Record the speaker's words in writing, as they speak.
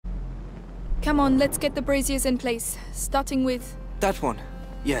Come on, let's get the braziers in place, starting with... That one.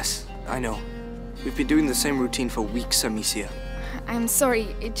 Yes, I know. We've been doing the same routine for weeks, Amicia. I'm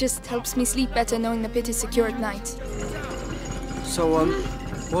sorry, it just helps me sleep better knowing the pit is secure at night. So,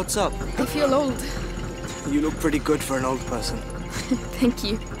 what's up? I feel old. You look pretty good for an old person. Thank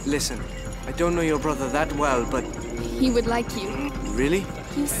you. Listen, I don't know your brother that well, but... He would like you. Really?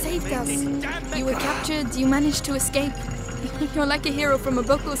 You saved us. You were captured, you managed to escape. You're like a hero from a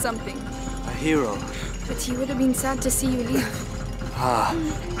book or something. A hero? But he would have been sad to see you leave. Ah.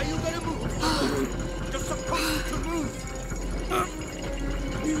 Are you gonna move? You're supposed to move.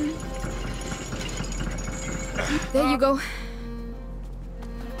 There you go.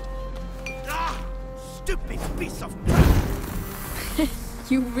 Ah, stupid piece of crap.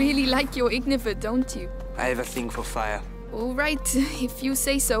 You really like your Ignifer, don't you? I have a thing for fire. All right, if you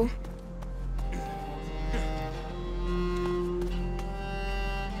say so.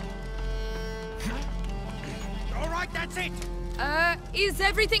 All right, that's it. Is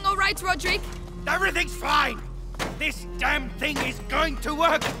everything all right, Roderick? Everything's fine. This damn thing is going to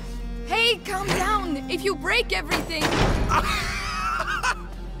work. Hey, calm down. If you break everything...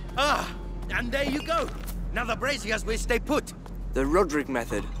 And there you go. Now the braziers will stay put. The Roderick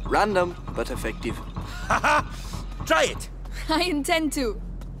method. Random, but effective. Haha! Try it. I intend to.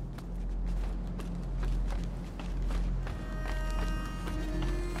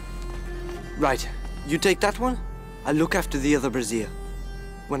 Right. You take that one? I'll look after the other brazier.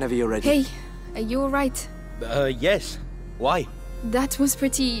 Whenever you're ready. Hey, are you all right? Yes. Why? That was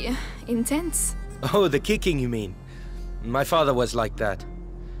pretty intense. Oh, the kicking, you mean? My father was like that.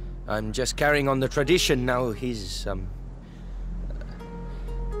 I'm just carrying on the tradition now. He's,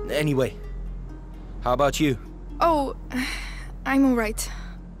 Anyway, how about you? Oh, I'm all right.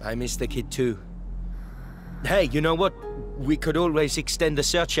 I miss the kid too. Hey, you know what? We could always extend the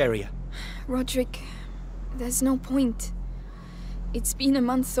search area. Roderick, there's no point. It's been a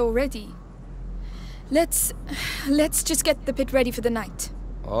month already. Let's just get the pit ready for the night.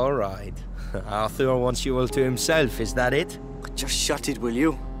 All right. Arthur wants you all to himself, is that it? Just shut it, will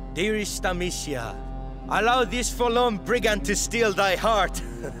you? Dearest Amicia, allow this forlorn brigand to steal thy heart.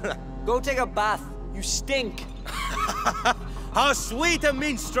 Go take a bath. You stink. How sweet a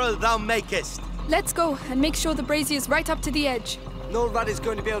minstrel thou makest! Let's go and make sure the brazier's right up to the edge. No rat is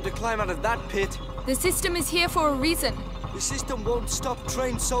going to be able to climb out of that pit. The system is here for a reason. The system won't stop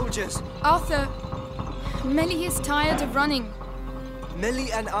trained soldiers. Arthur, Melly is tired of running.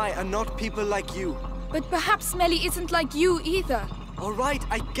 Melly and I are not people like you. But perhaps Melly isn't like you either. All right,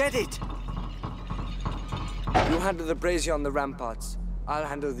 I get it. You handle the brazier on the ramparts. I'll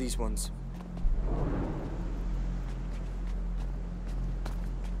handle these ones.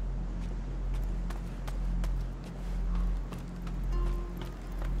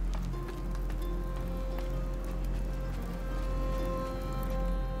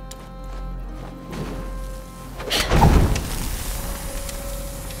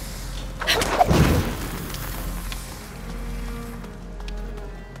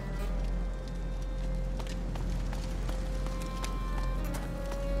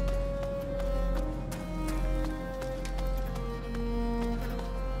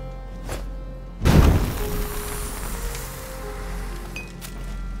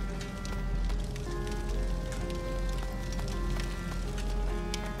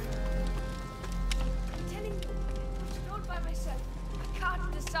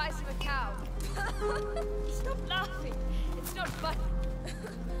 Stop laughing. It's not funny.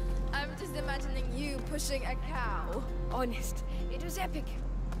 I'm just imagining you pushing a cow. Honest, it was epic.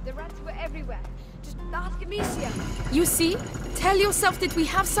 The rats were everywhere. Just ask Amicia. You see? Tell yourself that we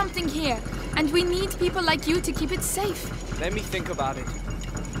have something here, and we need people like you to keep it safe. Let me think about it.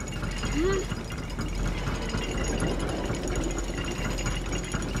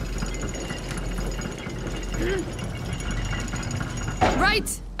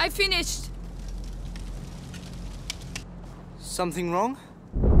 Right, I finished. Something wrong?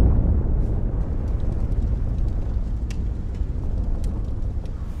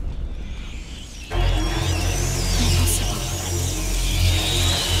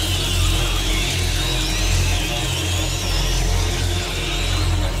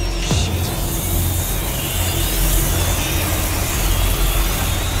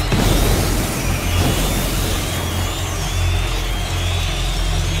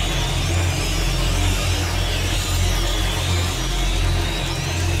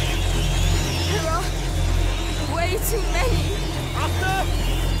 Too many. Arthur!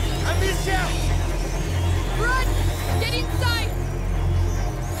 Amicia! Run! Get inside!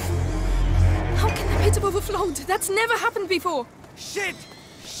 How can the pit have overflowed? That's never happened before. Shit!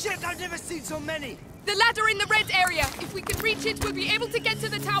 shit! I've never seen so many! The ladder in the red area! If we can reach it, we'll be able to get to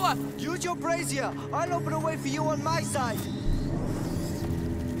the tower! Use your brazier! I'll open a way for you on my side!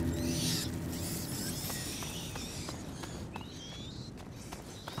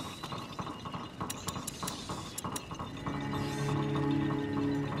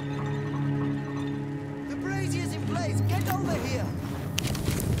 The brazier's in place! Get over here!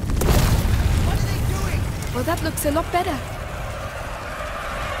 What are they doing? Well, that looks a lot better.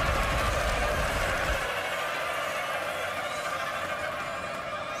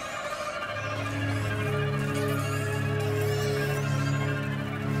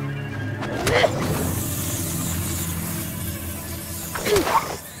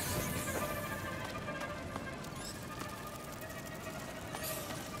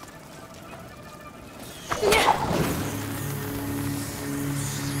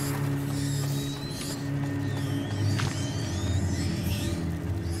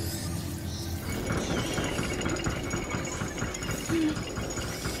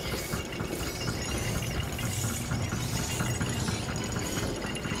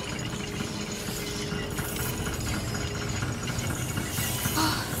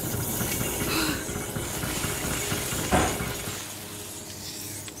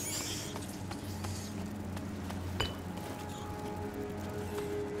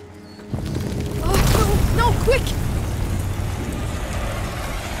 Quick!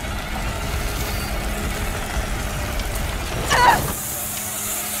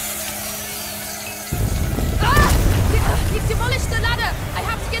 It demolished the ladder! I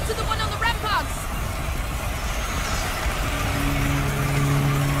have to get to the one on the ramparts!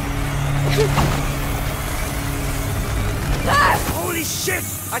 Holy shit!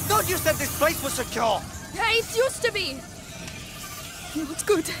 I thought you said this place was secure! Hey, it used to be! Not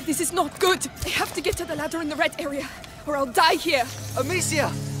good. This is not good. I have to get to the ladder in the red area, or I'll die here. Amicia,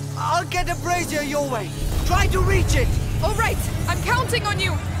 I'll get a brazier your way. Try to reach it. All right, I'm counting on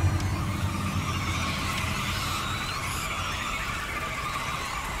you.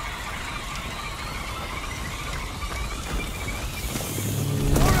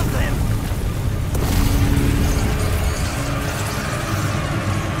 More of them.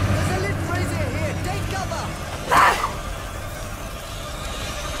 There's a lit brazier here. Take cover.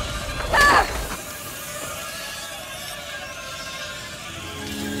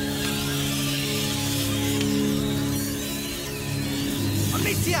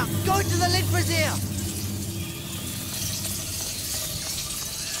 Amicia, go to the lit brazier!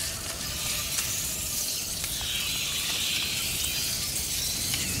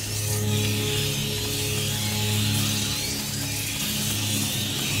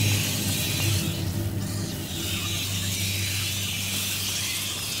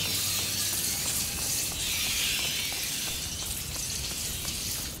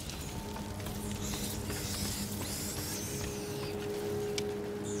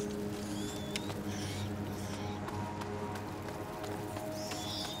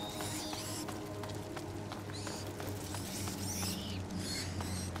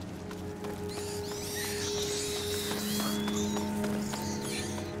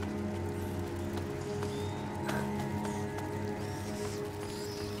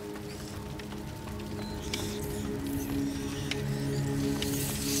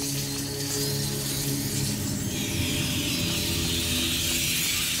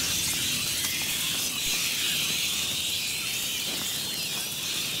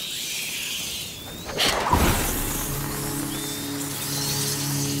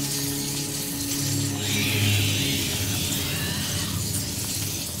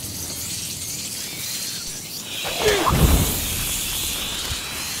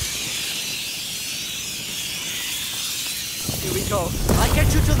 Here we go. I'll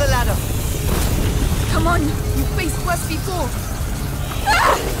get you to the ladder. Come on, you faced worse before.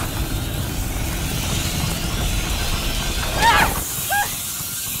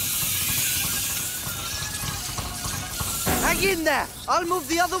 Hang in there. I'll move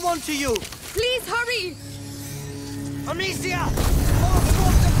the other one to you. Please hurry. Amicia! More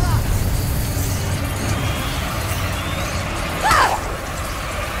smoke to blast!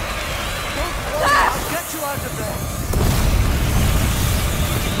 Don't worry, I'll get you out of there.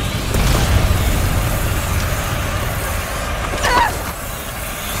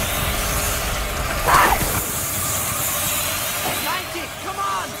 Come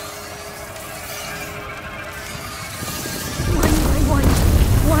on!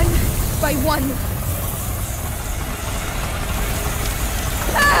 One by one.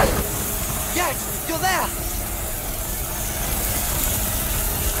 Yes, you're there!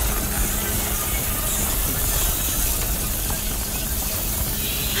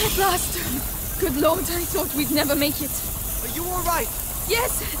 At last! Good Lord, I thought we'd never make it. Are you all right?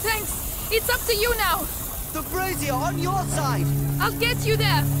 Yes, thanks. It's up to you now. The brazier on your side. I'll get you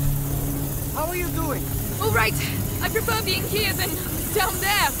there. How are you doing? All right. I prefer being here than down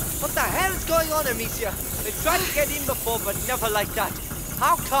there. What the hell's going on, Amicia? They tried to get in before, but never like that.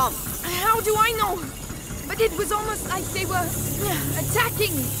 How come? How do I know? But it was almost like they were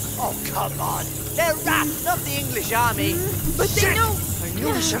attacking. Oh, come on. They're rats, not the English army. But they know I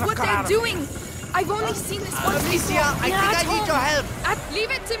knew we should have what got out they're of here. doing. I've only seen this once Amicia, before. I think At I need home. your help.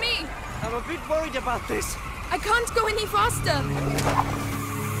 Leave it to me. I'm a bit worried about this. I can't go any faster.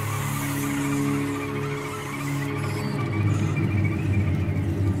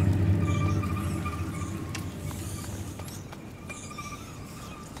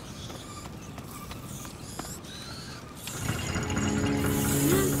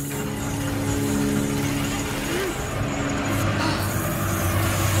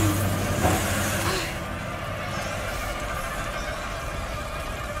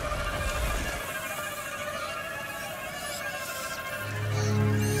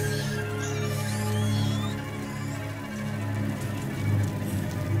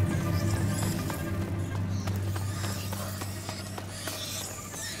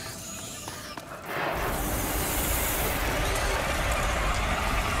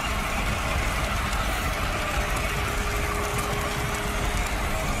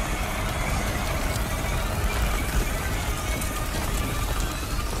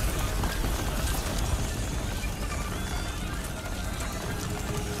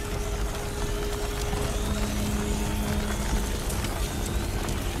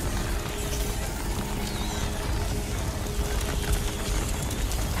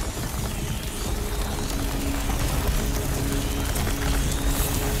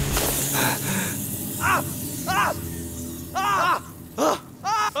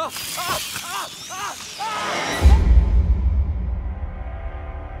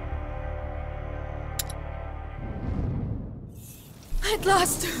 At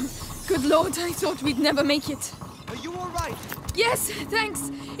last! Good Lord, I thought we'd never make it. Are you all right? Yes,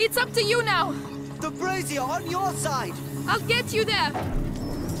 thanks. It's up to you now. The brazier on your side. I'll get you there.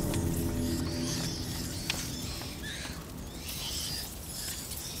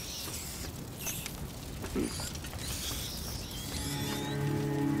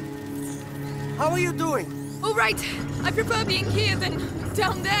 How are you doing? All right. I prefer being here than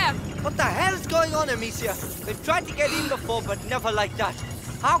down there. What the hell's going on, Amicia? They've tried to get in before, but never like that.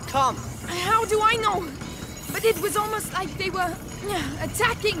 How come? How do I know? But it was almost like they were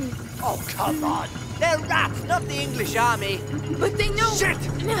attacking. Oh, come on. They're rats, not the English army. But they know Shit!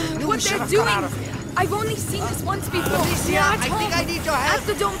 Knew what we should they're have doing. got out of here. I've only seen this once before. Alicia, At I think home. I need your help. At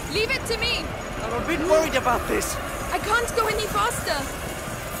the dome. Leave it to me. I'm a bit worried about this. I can't go any faster.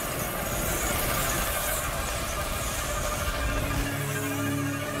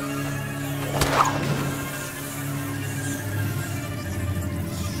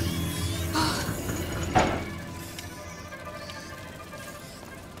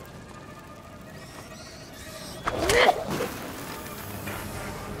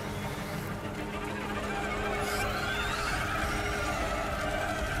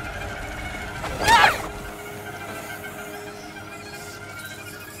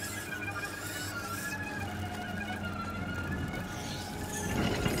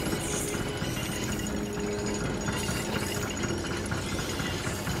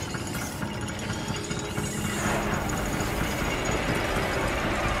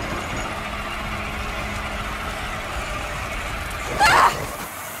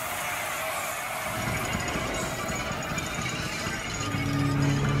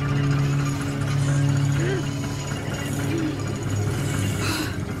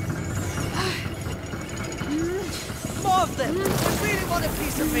 More of them. They really want a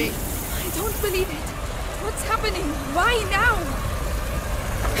piece of me. I don't believe it. What's happening? Why now?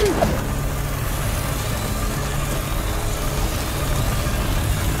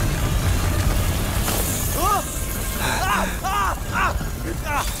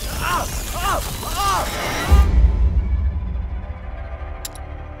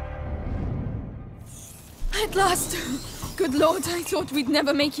 At last! Good Lord, I thought we'd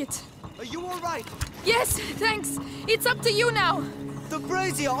never make it. Are you all right? Yes, thanks. It's up to you now. The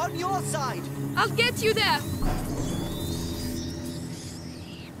brazier on your side. I'll get you there.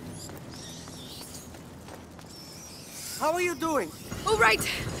 How are you doing? All right.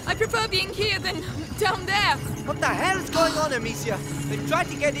 I prefer being here than down there. What the hell's going on, Amicia? They've tried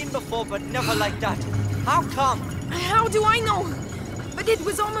to get in before, but never like that. How come? How do I know? But it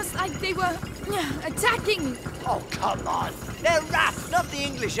was almost like they were attacking! Oh, come on. They're rats, not the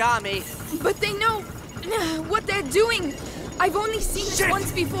English army. But they know what they're doing. I've only seen this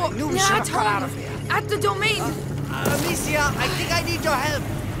once before. I knew we should At have got out home, of here. at the domain. Amicia, I think I need your help.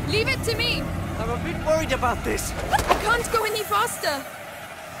 Leave it to me. I'm a bit worried about this. I can't go any faster.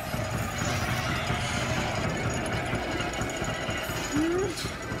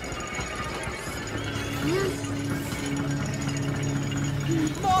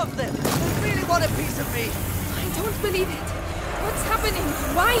 More of them. They really want a piece of me. I don't believe it. What's happening?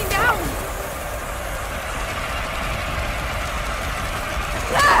 Why now?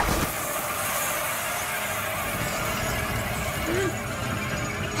 Ah!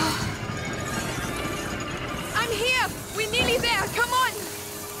 I'm here. We're nearly there. Come on.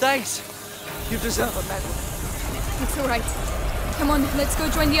 Thanks. You deserve a medal. It's all right. Come on, let's go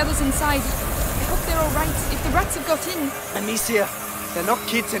join the others inside. I hope they're all right. If the rats have got in. Amicia, they're not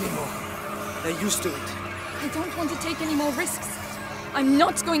kids anymore. They're used to it. I don't want to take any more risks. I'm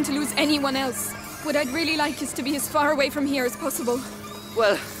not going to lose anyone else. What I'd really like is to be as far away from here as possible.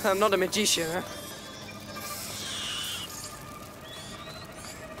 Well, I'm not a magician, huh?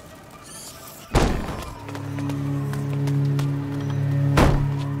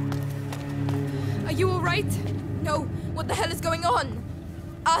 Are you all right? No, what the hell is going on?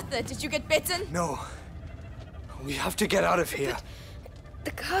 Arthur, did you get bitten? No. We have to get out of here.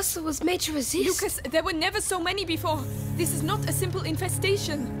 The castle was made to resist. Lucas, there were never so many before. This is not a simple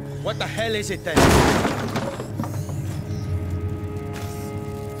infestation. What the hell is it then?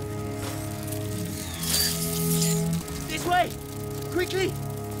 This way! Quickly!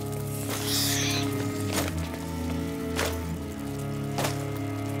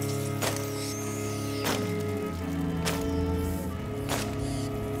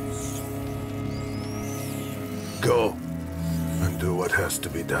 Go and do what has to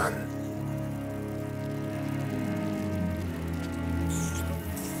be done.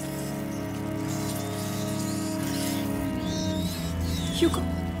 Hugo.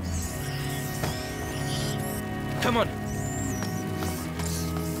 Come on.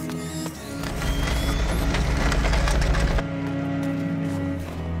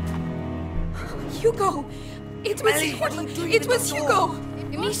 Hugo! It was It was Hugo!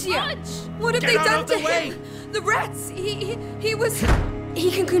 Amicia! What have Get they out done of to the way! him? The rats! He was...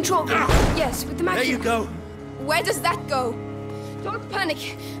 He can control them. Yes, with the There magic. you go. Where does that go? Don't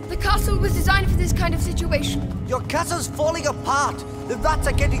panic. The castle was designed for this kind of situation. Your castle's falling apart. The rats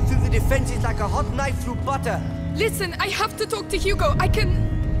are getting through the defenses like a hot knife through butter. Listen, I have to talk to Hugo. I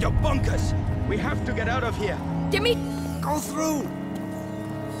can... You're bonkers. We have to get out of here. Give me... Go through.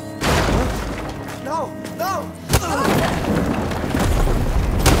 No, no.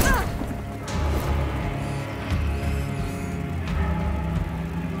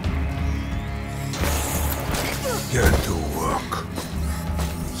 Get to work.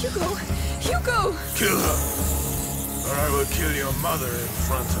 Hugo! Hugo! Kill her, or I will kill your mother in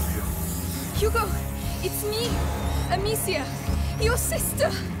front of you. Hugo! It's me! Amicia! Your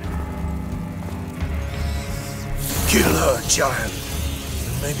sister! Kill her, child.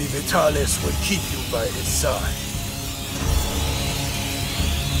 And maybe Vitalis will keep you by his side.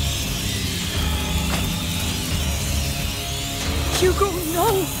 Hugo,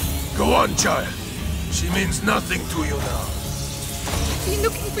 no! Go on, child. She means nothing to you now. I've been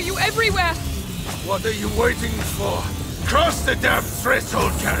looking for you everywhere! What are you waiting for? Cross the damn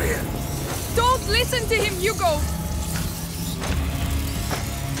threshold, carrier. Don't listen to him, Hugo!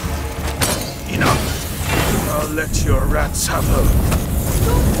 Enough. I'll let your rats have her.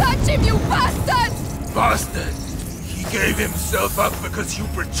 Don't touch him, you bastard! Bastard! He gave himself up because you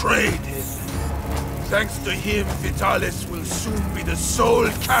betrayed him. Thanks to him, Vitalis will soon be the sole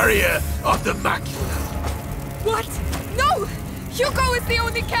carrier of the macula. What? No! Hugo is the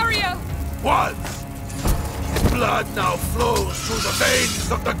only carrier! Once! His blood now flows through the veins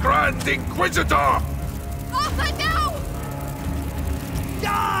of the Grand Inquisitor! Arthur, no!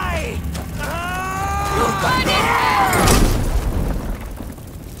 Die!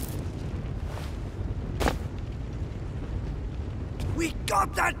 We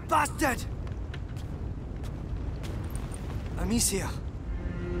got that bastard! Amicia.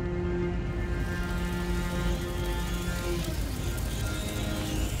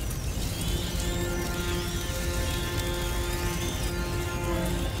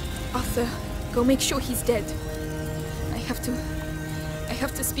 Arthur, go make sure he's dead. I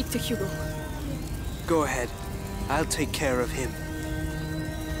have to speak to Hugo. Go ahead. I'll take care of him.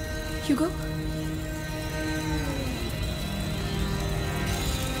 Hugo?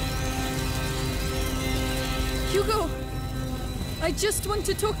 Hugo! I just want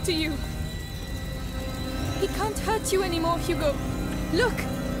to talk to you. can't hurt you anymore, Hugo. Look!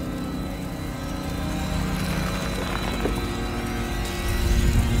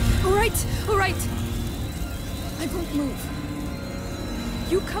 All right. I won't move.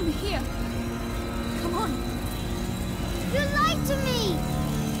 You come here. Come on. You lied to me!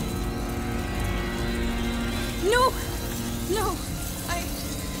 No!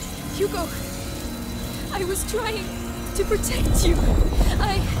 Hugo, I was trying to protect you.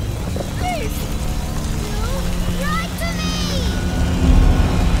 Please! You lied to me!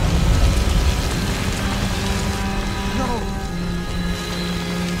 No!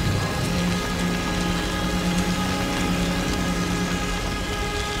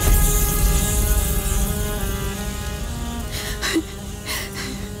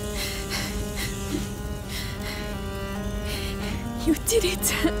 You did it!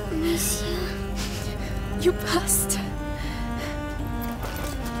 Monsieur. You passed.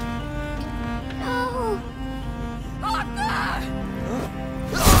 No!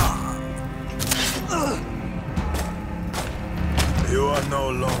 You are no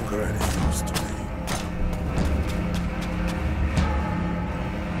longer any use to me.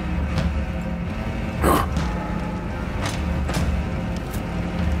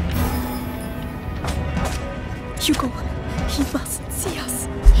 Hugo, he mustn't see us.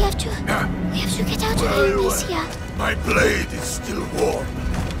 We have to get out of here, Amicia. My blade is still warm,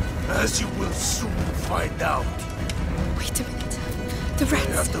 as you will soon find out. Wait a minute. The They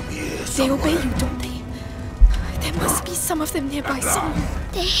rats. have to be here They somewhere. obey you, don't they? There must be some of them nearby somewhere.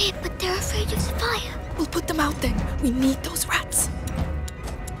 They're here, but they're afraid of the fire. We'll put them out then. We need those rats.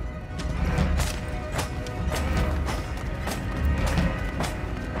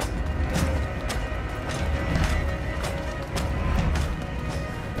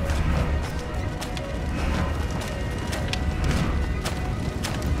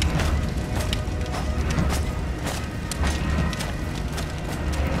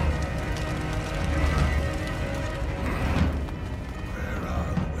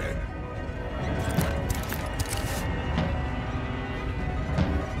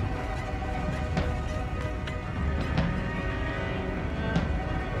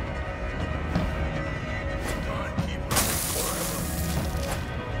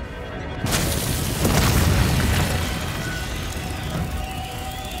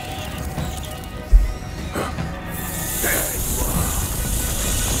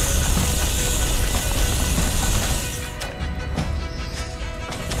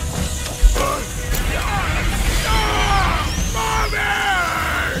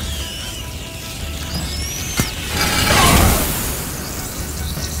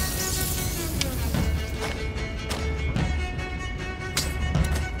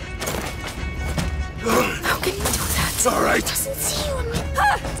 How can you do that? It's all right. Doesn't see you,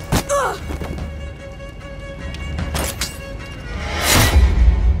 Amicia.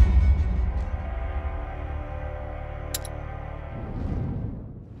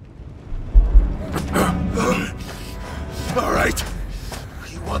 All right.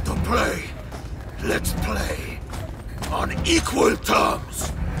 You want to play? Let's play. On equal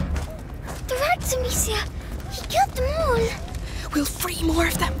terms. The rats, Amicia. He killed them all. We'll free more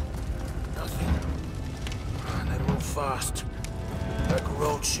of them. Nothing. They move fast. Like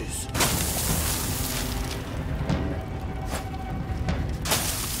roaches.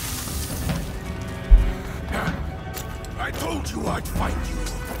 I told you I'd find you.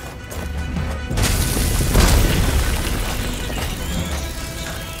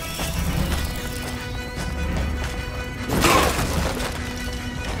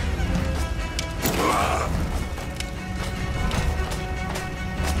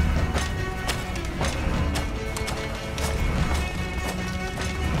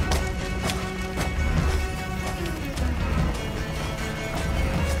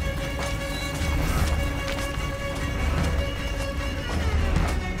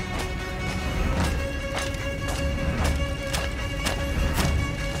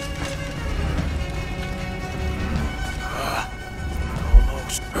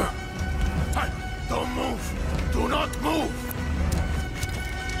 Don't move! Do not move!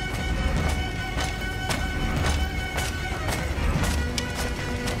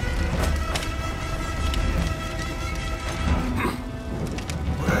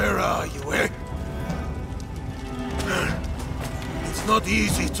 Where are you, eh? It's not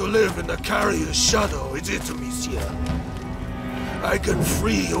easy to live in the carrier's shadow, is it, Amicia? I can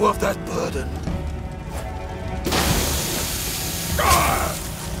free you of that burden.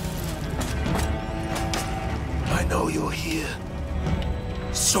 I know you're here.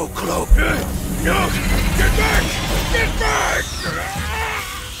 So close. No! Get back! Get back!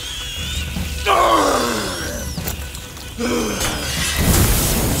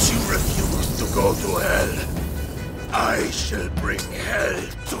 Since you refuse to go to hell, I shall bring hell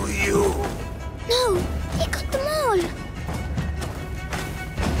to you. No, he got them all.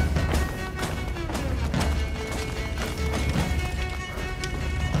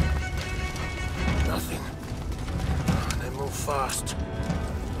 Nothing. They move fast,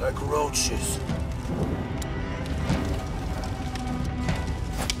 like roaches.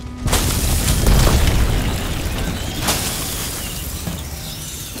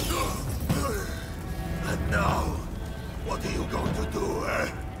 And now, what are you going to do, eh?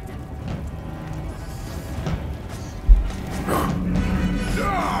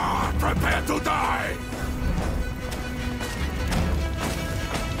 Prepare to die!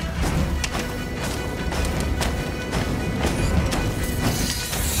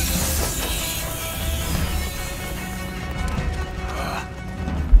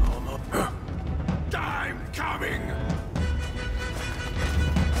 Time coming!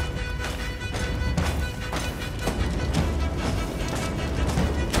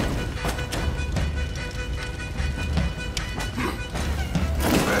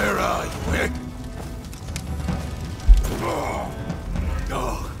 Where are you, eh?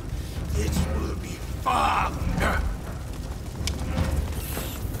 Oh, this will be fun!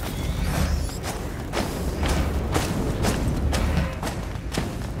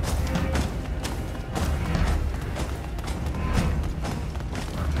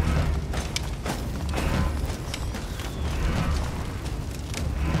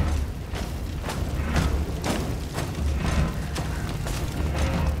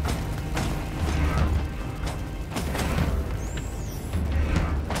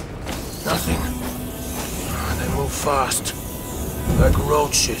 Nothing. They move fast, like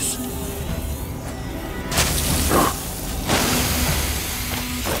roaches.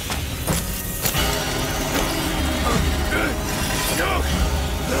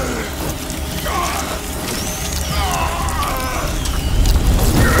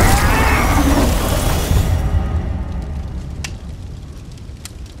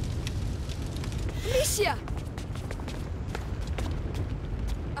 Alicia!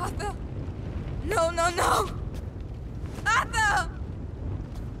 Arthur! No, no, no! Arthur!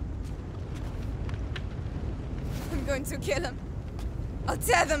 I'm going to kill him. I'll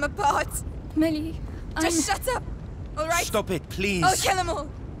tear them apart. Melly, Just shut up, all right? Stop it, please. I'll kill them all.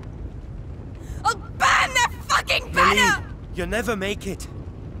 I'll burn their fucking Lily, banner! you'll never make it.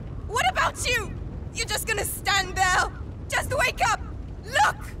 What about you? You're just gonna stand there? Just wake up!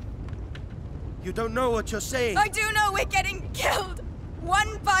 Look! You don't know what you're saying. I do know we're getting killed!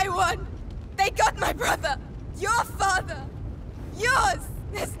 One by one! They got my brother! Your father! Yours!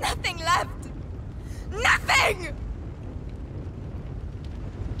 There's nothing left! Nothing!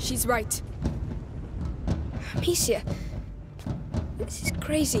 she's right. Amicia, this is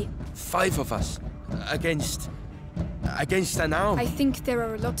crazy. 5 of us. Against an arm. I think there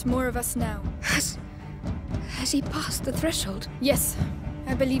are a lot more of us now. Has he passed the threshold? Yes,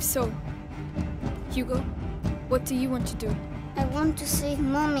 I believe so. Hugo, what do you want to do? I want to save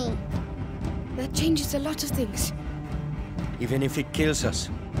Mommy. That changes a lot of things. Even if it kills us,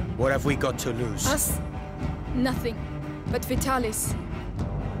 what have we got to lose? Us? Nothing. But Vitalis.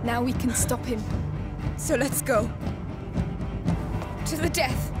 Now we can stop him. So let's go. To the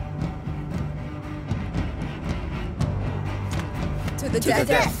death. To the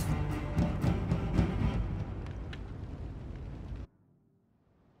death.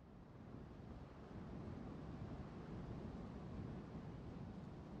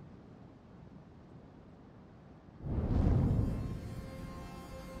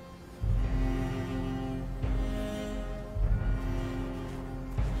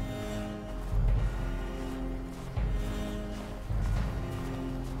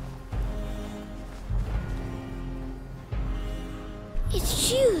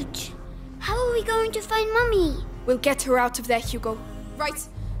 It's huge. How are we going to find Mommy? We'll get her out of there, Hugo. Right,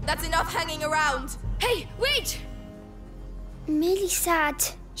 that's enough hanging around. Hey, wait! Millie's sad.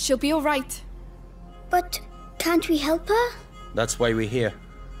 She'll be all right. But can't we help her? That's why we're here.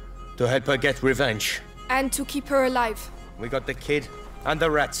 To help her get revenge. And to keep her alive. We got the kid and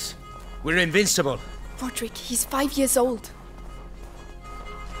the rats. We're invincible. Roderick, he's 5 years old.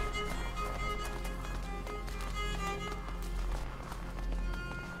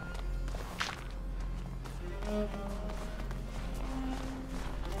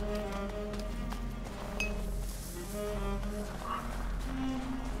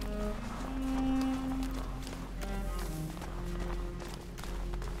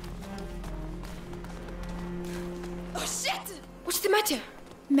 Oh shit! What's the matter?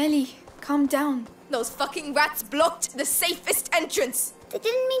 Melly, calm down. Those fucking rats blocked the safest entrance! They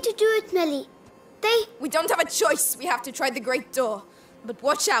didn't mean to do it, Melly. We don't have a choice. We have to try the Great Door. But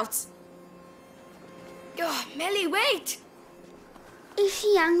watch out. Oh, Melly, wait! Is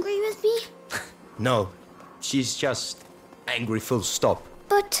she angry with me? No, she's just angry full stop.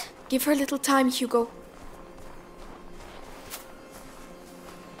 But... Give her a little time, Hugo.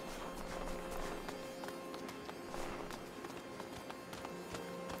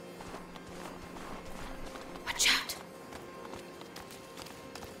 Watch out.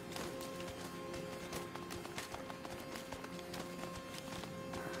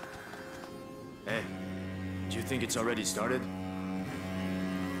 Hey, do you think it's already started?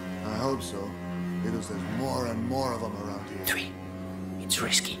 I hope so, because there's more and more of them around here. 3. It's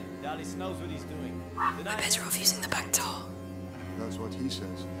risky. Dallas knows what he's doing. We're better off using the back door. That's what he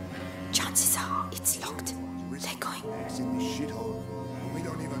says. Chances are it's locked. They're going. It's in this shithole. We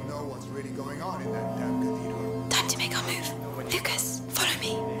don't even know what's really going on in that damn cathedral. Time to make our move. Lucas, follow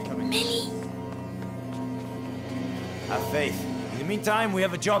me. Millie. Have faith. In the meantime, we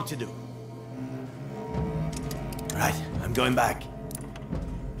have a job to do. Right, I'm going back.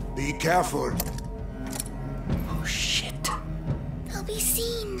 Be careful. Oh shit. They'll be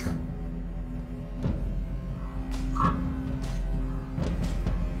seen.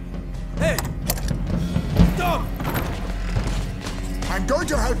 Hey! Stop! I'm going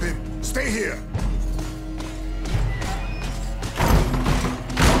to help him. Stay here.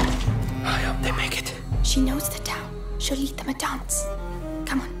 I hope they make it. She knows the town. She'll lead them a dance.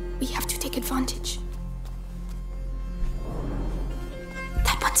 Come on, we have to take advantage.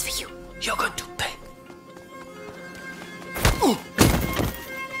 That one's for you. You're going to pay.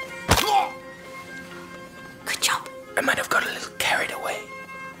 Good job. I might have got a little carried away.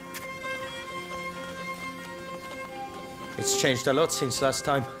 It's changed a lot since last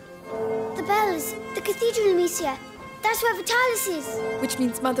time. The bells, the cathedral, Amicia. That's where Vitalis is. Which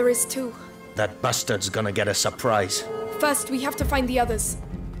means Mother is too. That bastard's gonna get a surprise. First, we have to find the others.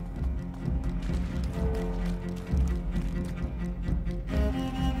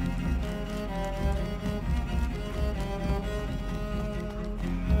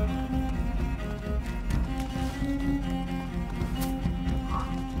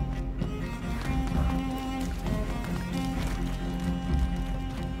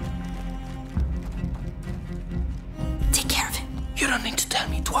 Take care of him. You don't need to tell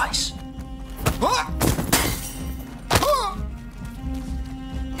me twice.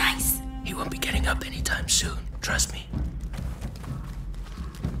 Nice. He won't be getting up anytime soon. Trust me.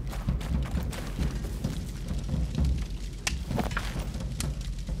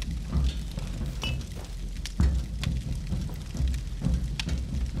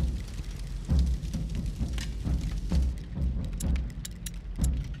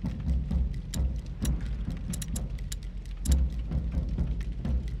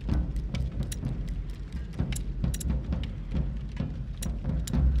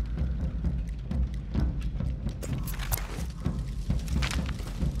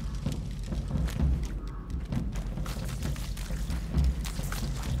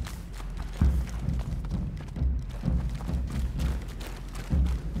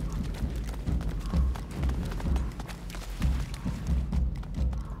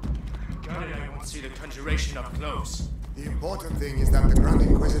 See the conjuration up close. The important thing is that the Grand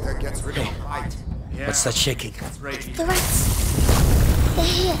Inquisitor gets rid of the light. Yeah. What's that shaking? That's right. The rats. They're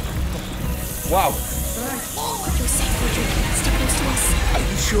here. Wow. You're safe, Roderick. Stay close to us. Are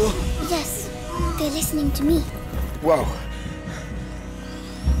you sure? Yes. They're listening to me. Wow.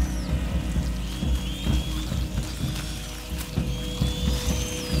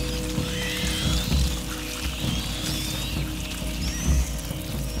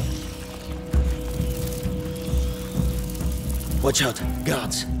 Watch out,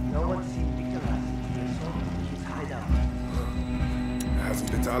 guards. No one seems to kill us. They saw his hideout. Hasn't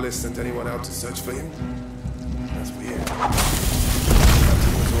Vitalis sent anyone out to search for him? That's weird.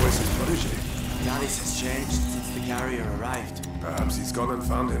 Captain was always his protege. Dallas has changed since the carrier arrived. Perhaps he's gone and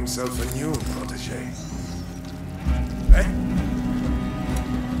found himself a new protege. Eh?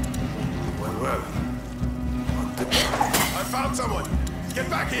 Well. I found someone! Get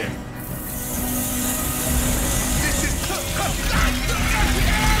back here! This is...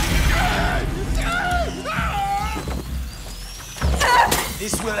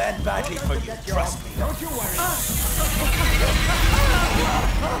 This will end badly for you, trust me. Don't you worry.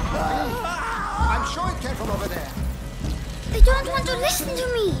 I'm sure it came from over there. They don't want to listen to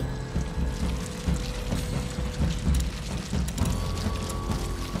me.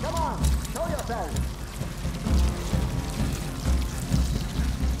 Come on, show yourself.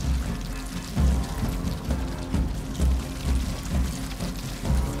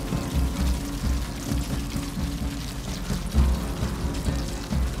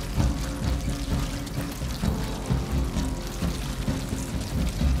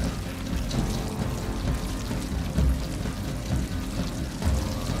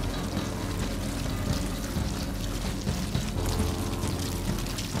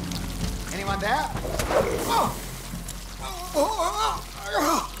 there.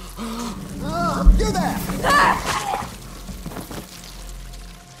 You there!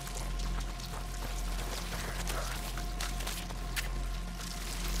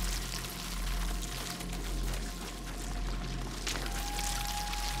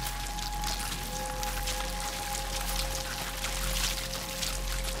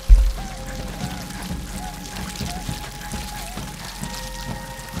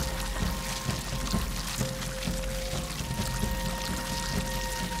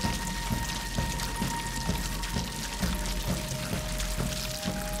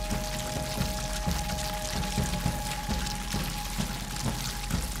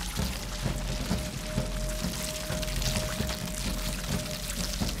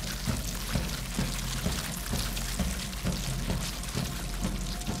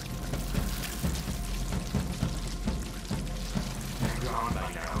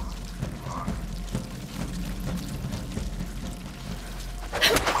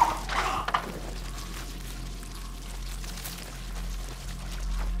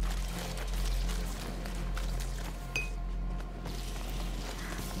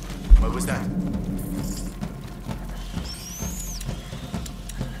 What was that?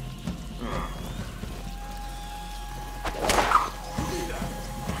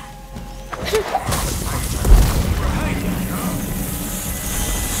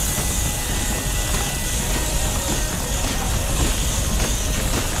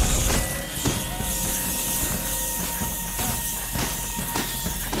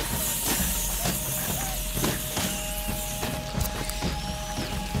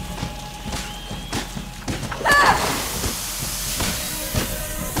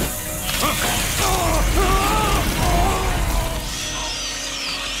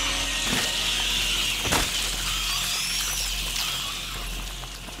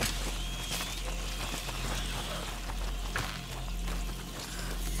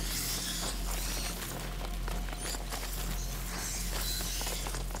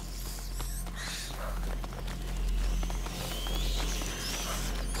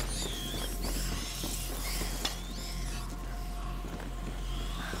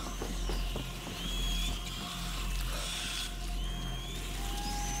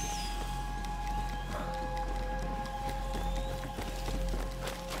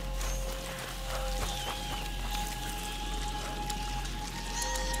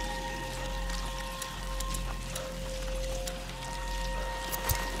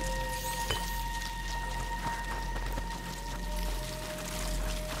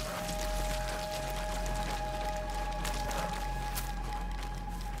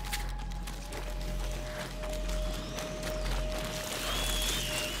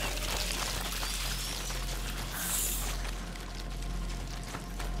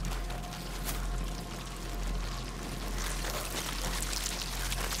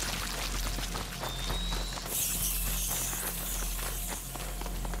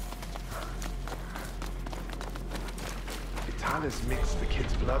 Vitalis mixed the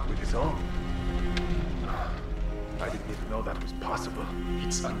kid's blood with his own. I didn't even know that was possible.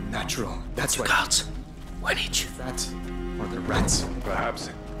 It's unnatural. That's what. Guards. When each. That or the rats. Perhaps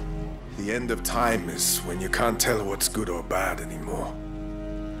the end of time is when you can't tell what's good or bad anymore.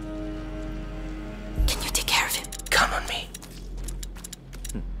 Can you take care of him? Come on me.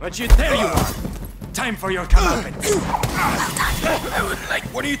 But there you are! Time for your comeuppance. I wouldn't like.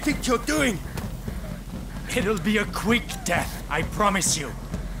 What do you think you're doing? It'll be a quick death, I promise you.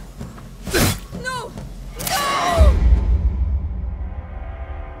 No! No!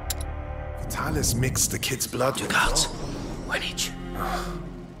 Vitalis mixed the kid's blood with Guards. his own. When each.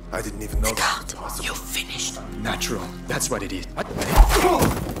 I didn't even know that was possible. You finished. Natural. That's what it is.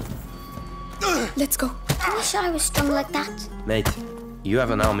 Let's go. I wish I was strong like that. Mate, you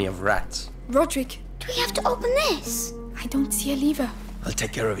have an army of rats. Roderick, Do we have to open this? I don't see a lever. I'll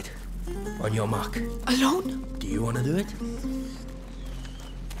take care of it. On your mark. Alone? Do you want to do it?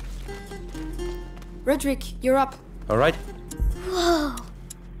 Roderick, you're up. All right. Whoa.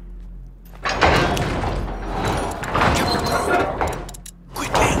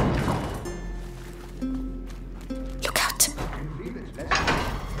 Quickly. Look out.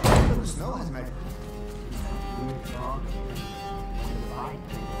 The snow has melted.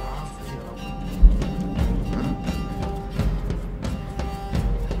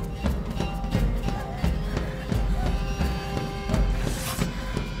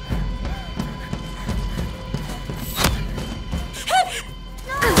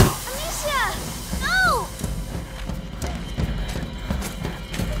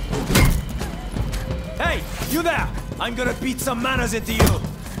 Hey, you there! I'm gonna beat some manners into you!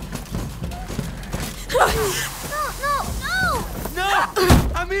 No!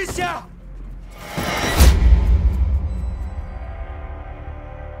 Amicia!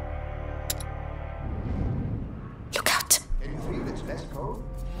 Look out! Can you feel it's less cold?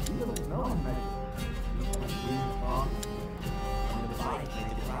 Even with no one ready.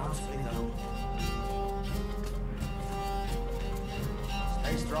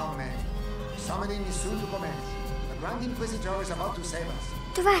 Stay strong, men. Summoning is soon to commence. The Grand Inquisitor is about to save us.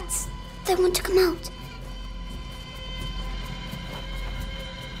 The rats. They want to come out.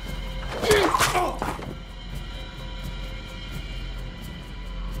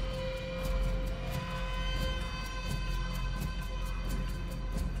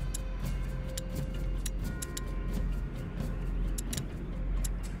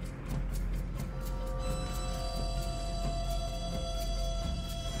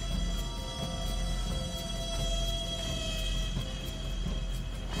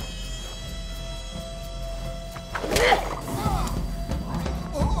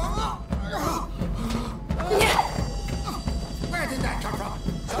 Where did that come from?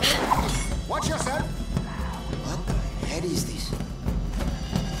 Something. Watch yourself. What the hell is this?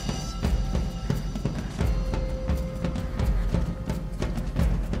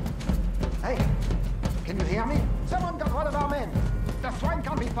 Hey, can you hear me? Someone got one of our men. The swine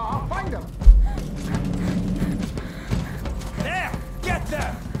can't be far. Find them. There! Get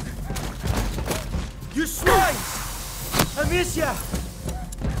them! You swines! Amicia!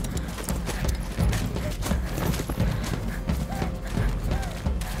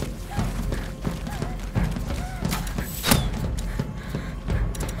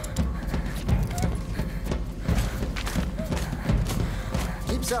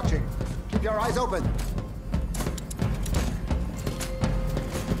 Keep searching. Keep your eyes open.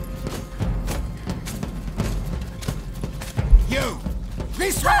 You!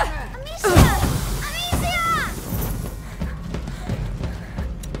 This way! Amicia! Amicia!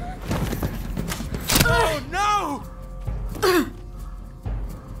 Oh no!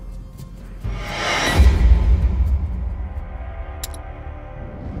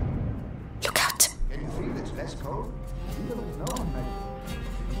 Look out! Can you feel it's less cold? Even with no one ready.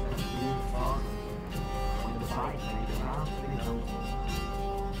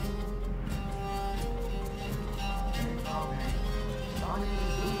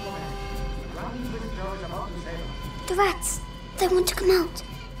 The rats. They want to come out.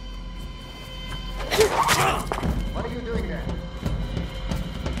 What are you doing there?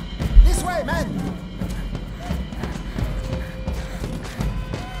 This way, men!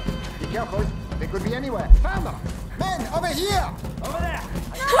 Be careful. They could be anywhere. Found them! Men, over here! Over there!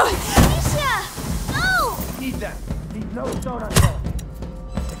 No! Amicia! No! Eat them! Leave no stone unturned.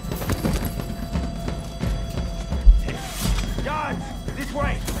 Guards! This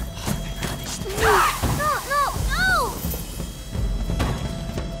way! No! No! No! No!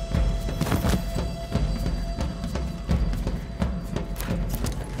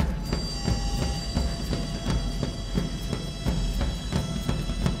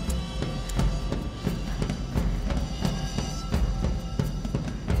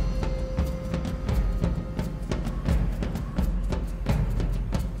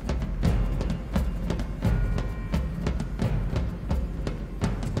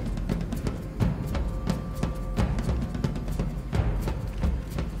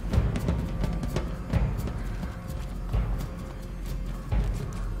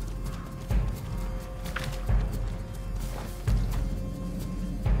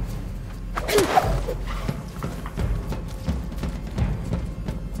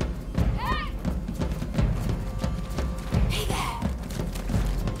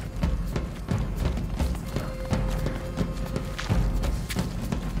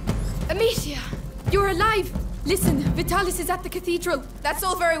 Amicia! You're alive! Listen, Vitalis is at the cathedral. That's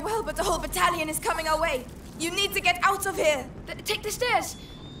all very well, but the whole battalion is coming our way. You need to get out of here. Take the stairs.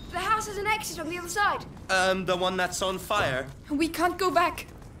 The house has an exit on the other side. The one that's on fire? We can't go back.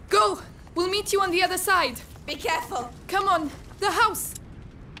 Go! We'll meet you on the other side. Be careful. Come on, the house!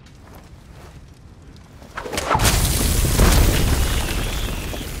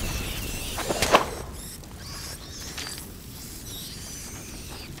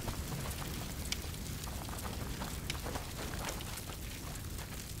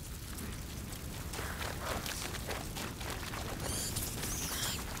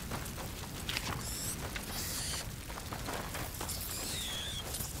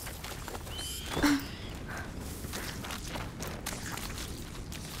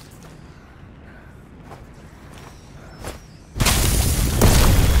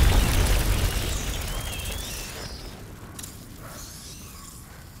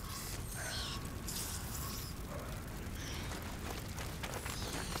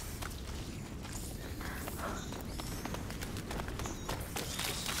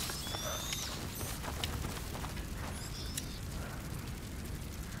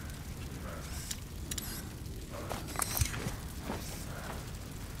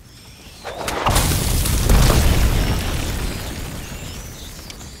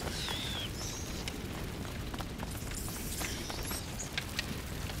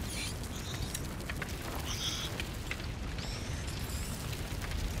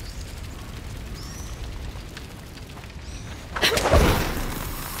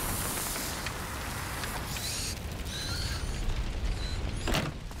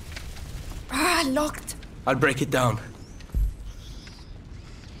 Locked. I'll break it down.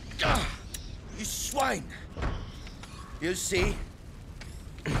 You swine! You see?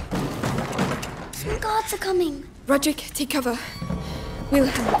 Some guards are coming. Roderick, take cover. We'll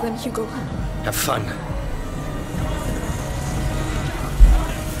handle them, Hugo. Have fun.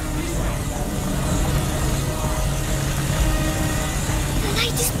 The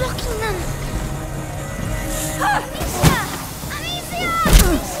light is blocking them. Amicia! Amicia!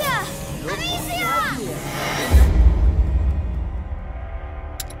 Amicia! Amicia!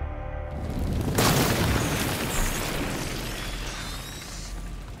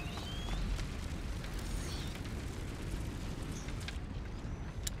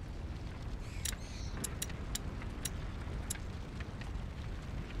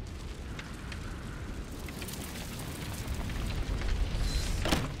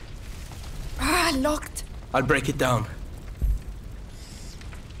 Locked. I'll break it down.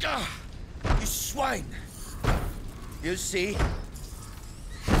 You swine! You see?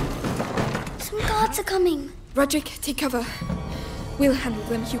 Some guards are coming. Roderick, take cover. We'll handle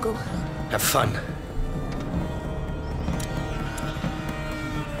them, Hugo. Have fun.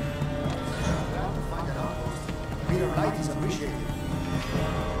 Peter Light is appreciated.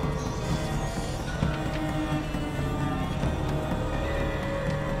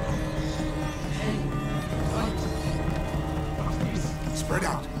 Spread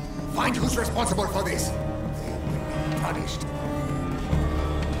out. Find who's responsible for this. They will be punished.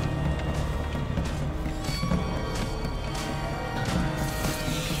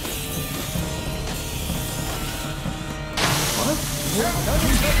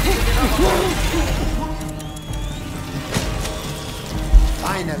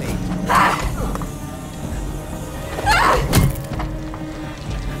 Finally.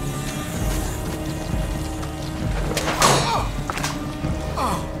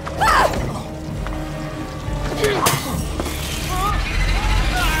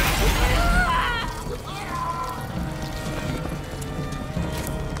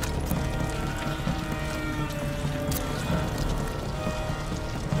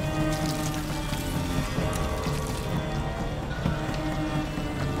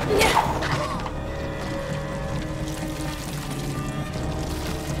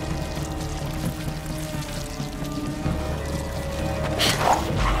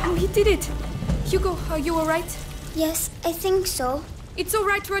 We did it! Hugo, are you alright? Yes, I think so. It's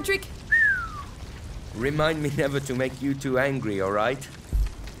alright, Roderick. Remind me never to make you too angry, alright?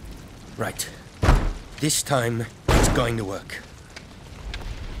 Right. This time, it's going to work.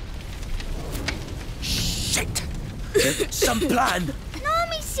 Shit! Some plan! No,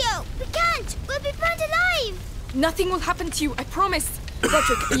 Monsieur! We can't! We'll be burned alive! Nothing will happen to you, I promise.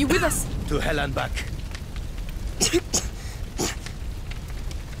 Roderick, are you with us? To hell and back.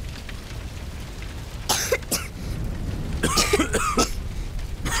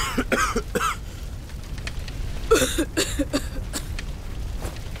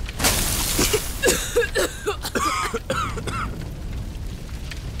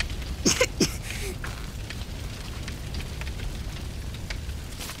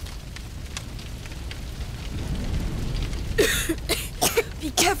 Be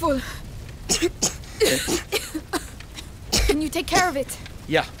careful. Can you take care of it?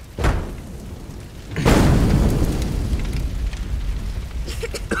 Yeah.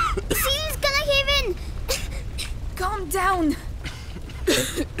 Ceiling's gonna cave in! Calm down.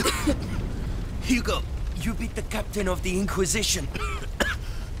 Hugo, you beat the captain of the Inquisition.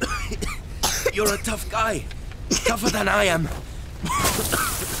 You're a tough guy. Tougher than I am.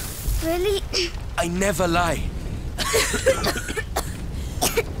 Really? I never lie.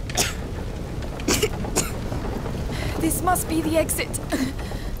 This must be the exit.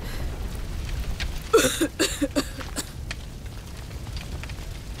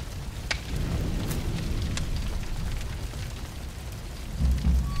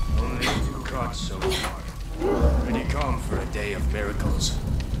 Only two crots so far. Pretty calm for a day of miracles.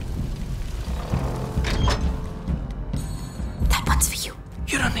 That one's for you.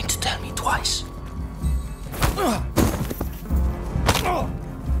 You don't need to tell me twice.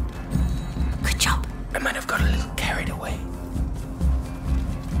 Good job. I might have got a little carried away.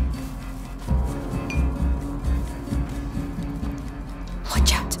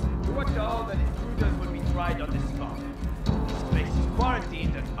 Watch out. We were told that intruders would be tried on the spot. This place is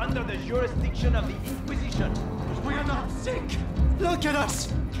quarantined and under the jurisdiction of the Inquisition. We are not sick! Look at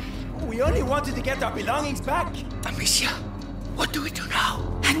us! We only wanted to get our belongings back! Amicia, what do we do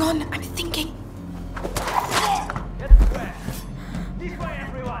now? Hang on, I'm thinking. Get square! This way,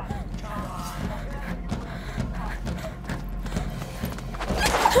 everyone! Amicia!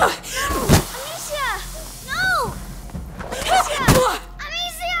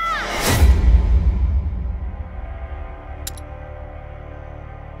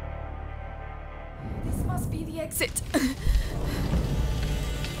 must be the exit.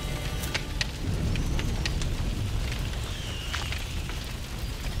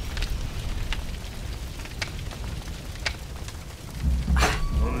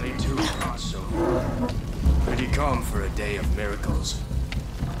 Only 2 cots so far. Pretty calm for a day of miracles.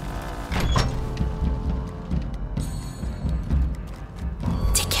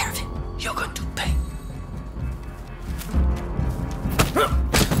 Take care of him. You're going to pay.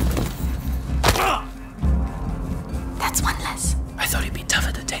 That's one less. I thought he'd be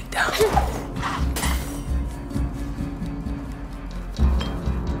tougher to take down.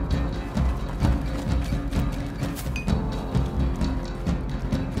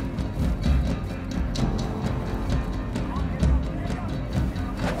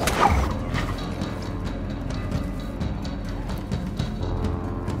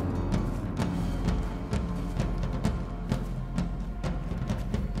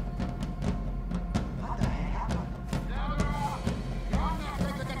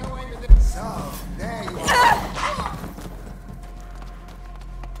 So, there you are.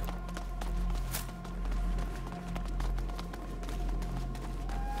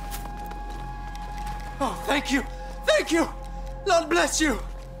 Oh, thank you! Thank you! Lord bless you!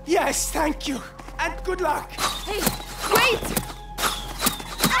 Yes, thank you! And good luck! Hey, wait!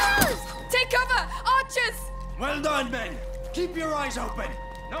 Take cover! Archers! Well done, men! Keep your eyes open!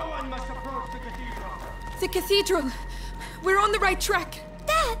 No one must approach the cathedral! The cathedral. We're on the right track.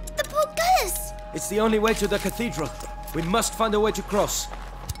 Dad, the portcullis! It's the only way to the cathedral. We must find a way to cross.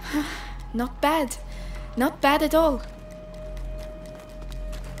 Not bad. Not bad at all.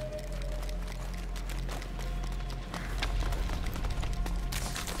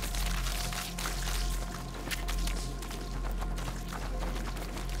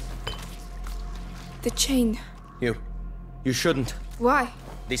 The chain. You shouldn't. Why?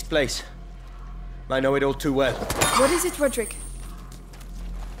 This place. I know it all too well. What is it, Roderick?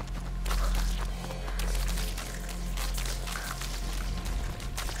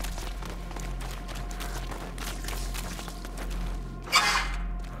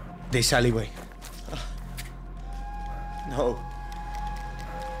 This alleyway. No.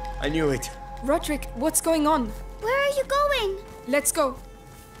 I knew it. Roderick, what's going on? Where are you going? Let's go.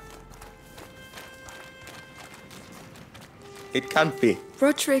 It can't be.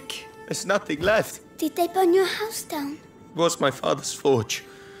 Roderick. There's nothing left. Did they burn your house down? It was my father's forge,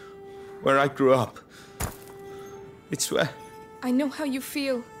 where I grew up. It's where... I know how you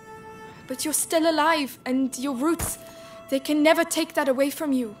feel. But you're still alive, and your roots, they can never take that away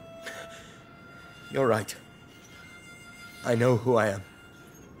from you. You're right. I know who I am.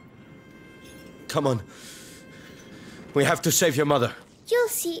 Come on. We have to save your mother. You'll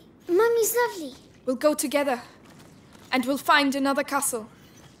see. Mummy's lovely. We'll go together. And we'll find another castle.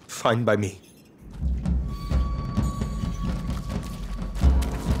 Fine by me.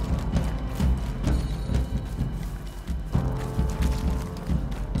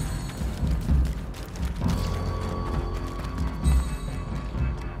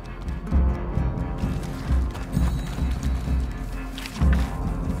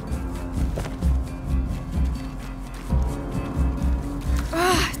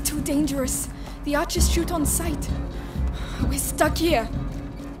 Too dangerous. The archers shoot on sight. We're stuck here.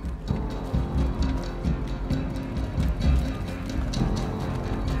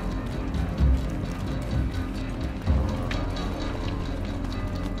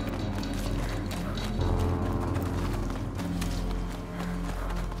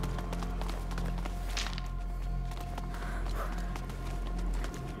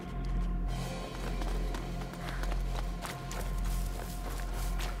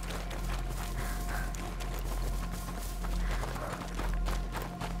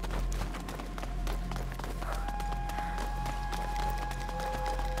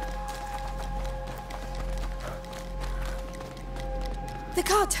 The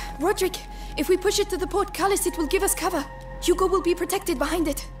cart! Roderick! If we push it to the portcullis, it will give us cover. Hugo will be protected behind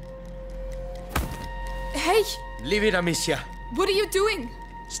it. Hey! Leave it, Amicia. What are you doing?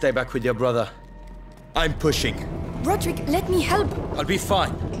 Stay back with your brother. I'm pushing. Roderick, let me help. I'll be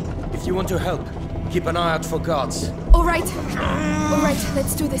fine. If you want to help, keep an eye out for guards. All right. All right,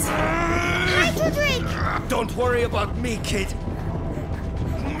 let's do this. Hi, Roderick! Don't worry about me, kid.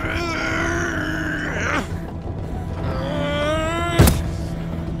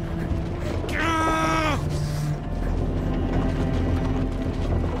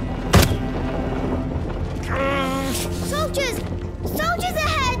 Soldiers! Soldiers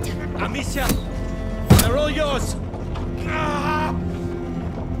ahead! Amicia, they're all yours.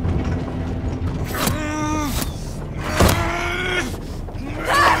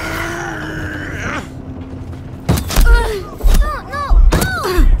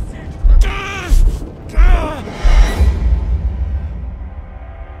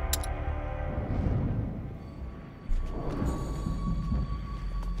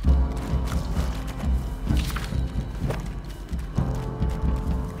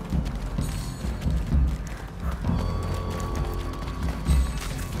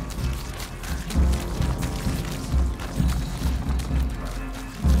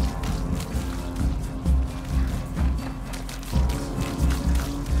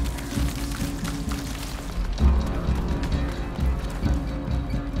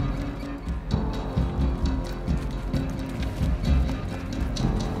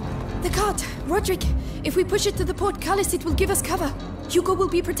 The cart! Roderick! If we push it to the portcullis, it will give us cover. Hugo will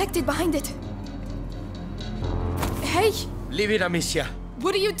be protected behind it. Hey! Leave it, Amicia.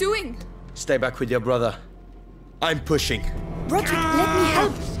 What are you doing? Stay back with your brother. I'm pushing. Roderick, let me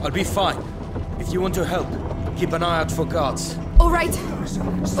help. I'll be fine. If you want to help, keep an eye out for guards. Alright,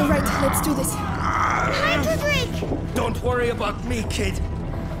 let's do this. Hi, Roderick! Don't worry about me, kid.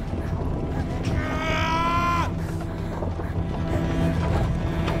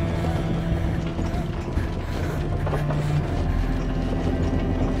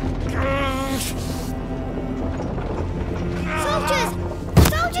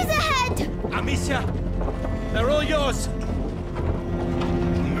 Soldiers ahead! Amicia, they're all yours.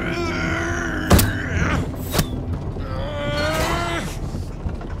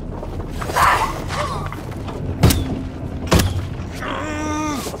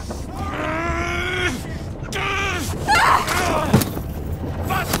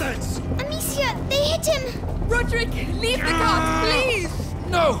 Bastards! Amicia, they hit him! Roderick, leave the cart, please!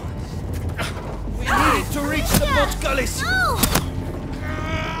 No! We need to reach the portcullis! No!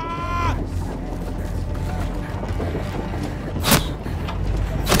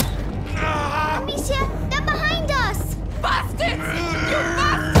 Amicia, they're behind us! Bastards! You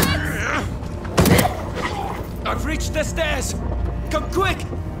bastards! I've reached the stairs! Come quick!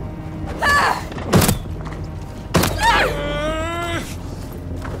 Ah!